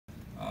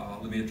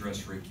Let me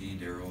address Ricky,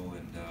 Daryl,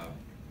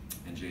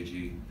 and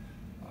JG.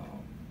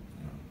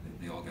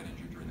 They all got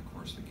injured during the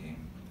course of the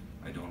game.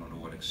 I don't know to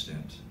what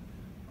extent.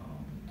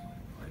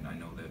 I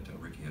know that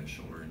Ricky had a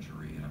shoulder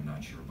injury, and I'm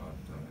not sure about,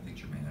 I think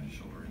Jermaine had a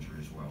shoulder injury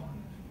as well, and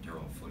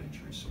Daryl a foot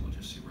injury, so we'll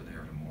just see where they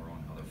are tomorrow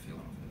and how they're feeling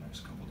over the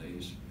next couple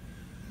days.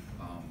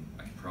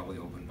 I could probably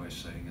open by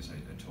saying, as I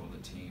told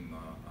the team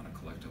on a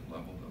collective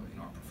level,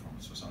 our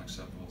performance was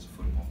unacceptable as a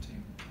football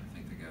team. I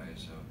think the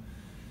guys,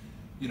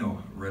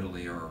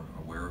 readily are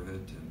aware of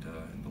it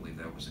and believe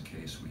that was the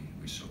case.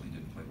 We certainly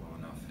didn't play well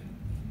enough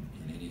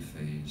in any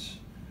phase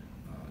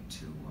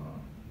to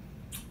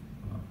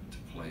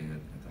play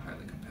at the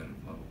highly competitive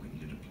level we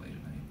needed to play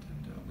tonight.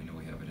 And we know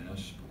we have it in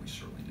us, but we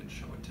certainly didn't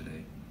show it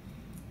today.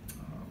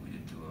 We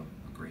didn't do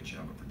a great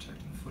job of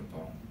protecting the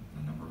football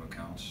on a number of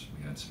accounts.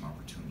 We had some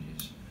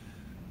opportunities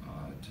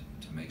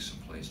to make some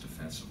plays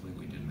defensively.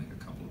 We did make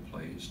a couple of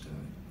plays to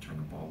turn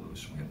the ball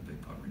loose. We had a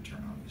big punt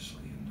return,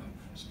 obviously, and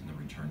in the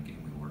return game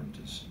we weren't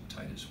as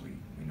tight as we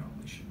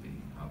normally should be,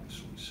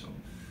 obviously. So,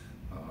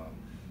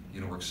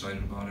 we're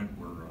excited about it.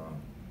 We're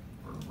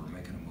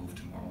making a move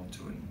tomorrow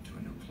to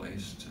a new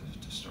place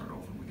to start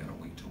over. We got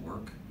a week to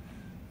work.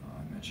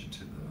 I mentioned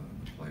to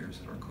the players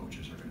that our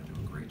coaches are going to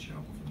do a great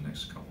job over the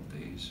next couple of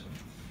days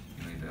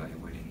of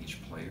evaluating each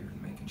player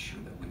and making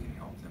sure that we can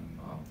help them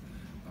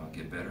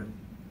get better.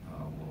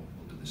 We'll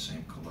do the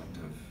same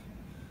collective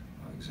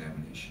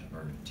examination of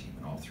our team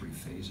in all three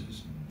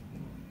phases,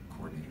 and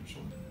coordinators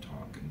will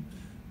talk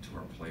to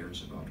our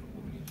players about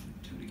what we need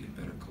to do to get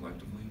better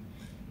collectively,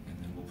 and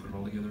then we'll put it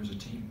all together as a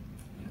team.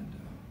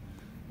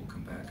 We'll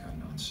come back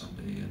on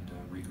Sunday and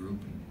regroup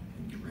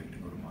and get ready to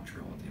go to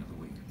Montreal at the end of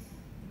the week.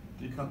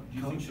 Coach,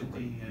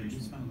 you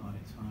spent a lot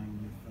of time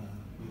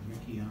with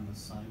Ricky on the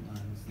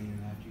sidelines there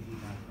after he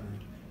got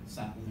hurt,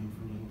 sat with him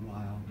for a little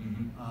while.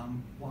 Mm-hmm.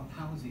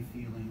 How is he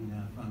feeling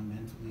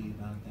mentally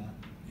about that?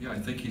 Yeah, I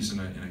think he's in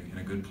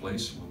a good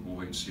place. We'll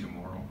wait and see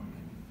tomorrow. I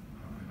mean,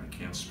 I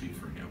can't speak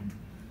for him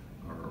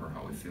or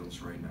how he feels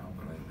right now,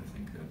 but I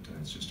think that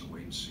it's just a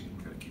wait and see.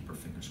 We've got to keep our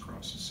fingers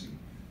crossed and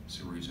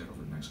see where he's at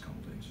over the next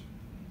couple of days.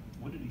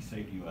 What did he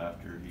say to you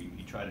after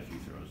he tried a few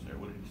throws there?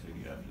 What did he say to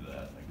you after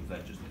that? Like, was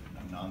that just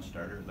a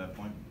non-starter at that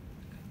point?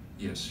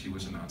 Yes, he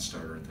was a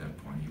non-starter at that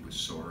point. He was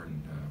sore and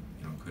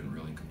couldn't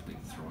really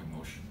complete the throwing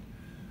motion.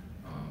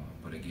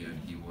 But again,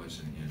 he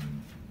was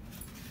in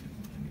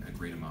a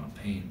great amount of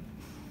pain,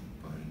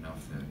 but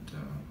enough that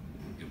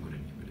it would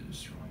inhibit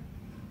his throwing.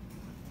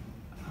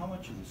 How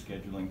much of the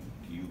scheduling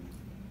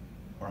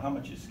how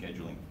much is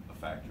scheduling a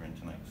factor in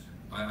tonight's?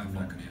 I'm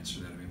not going to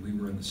answer that. I mean,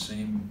 we're in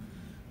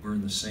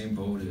the same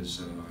boat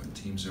as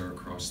teams are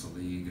across the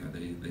league.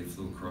 They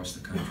flew across the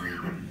country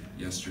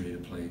yesterday to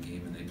play a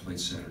game, and they played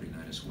Saturday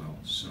night as well.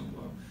 So,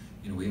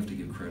 we have to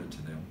give credit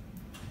to them.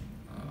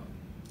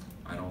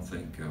 I don't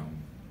think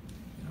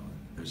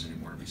there's any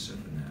more to be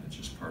said than that. It's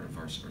just part of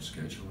our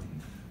schedule,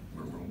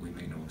 and we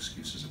make no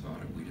excuses about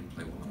it. We didn't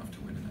play well enough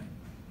to win tonight.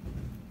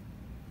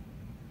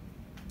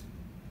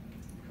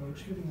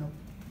 Coach, giving up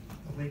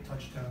a late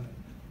touchdown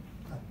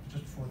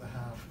just before the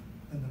half,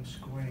 and then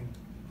scoring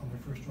on their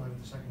first drive of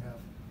the second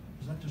half,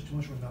 is that just too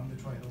much of a number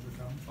to try and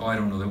overcome? Oh, I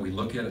don't know that we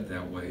look at it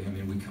that way. I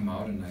mean, we come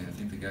out, and I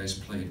think the guys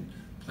played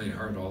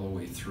hard all the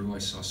way through. I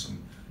saw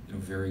some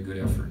very good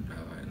effort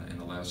in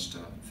the last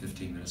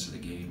 15 minutes of the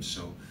game.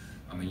 So,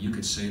 I mean, you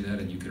could say that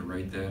and you could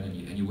write that, and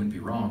you wouldn't be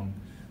wrong,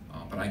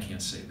 but I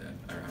can't say that.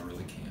 I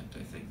really can't.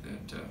 I think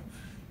that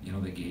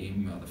the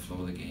game, the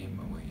flow of the game,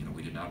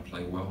 we did not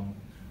play well.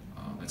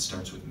 That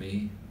starts with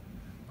me.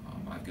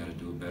 I've got to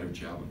do a better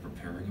job of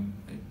preparing them.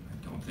 I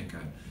don't think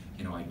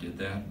I did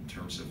that in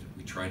terms of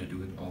we try to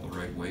do it all the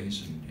right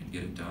ways and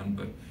get it done,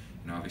 but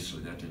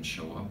obviously that didn't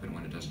show up, and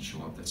when it doesn't show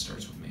up, that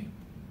starts with me.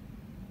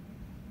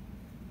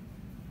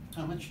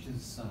 How much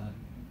does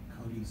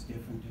Cody's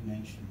different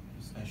dimension,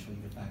 especially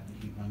the fact that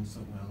he runs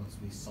so well as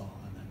we saw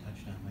on that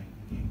touchdown late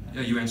in the game?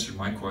 Yeah, you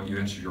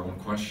answered your own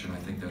question. I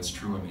think that's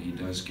true. I mean, he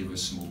does give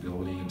us some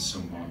mobility and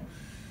some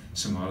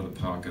out of the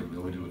pocket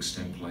ability to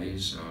extend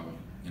plays,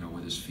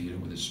 with his feet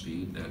and with his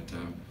speed.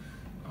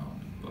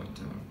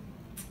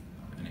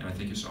 And I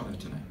think you saw that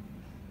tonight.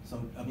 So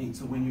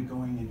when you're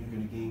going and you're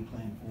going to game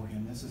plan for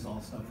him, this is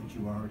all stuff that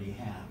you already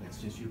have. It's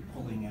just you're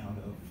pulling out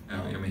of.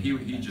 I mean,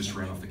 he just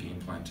ran off the game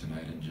plan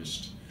tonight and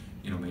just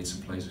made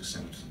some plays,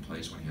 extended some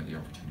plays when he had the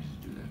opportunity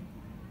to do that.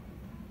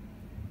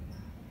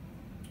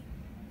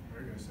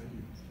 Very good, thank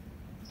you.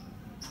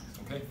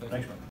 Okay, thanks, Marc.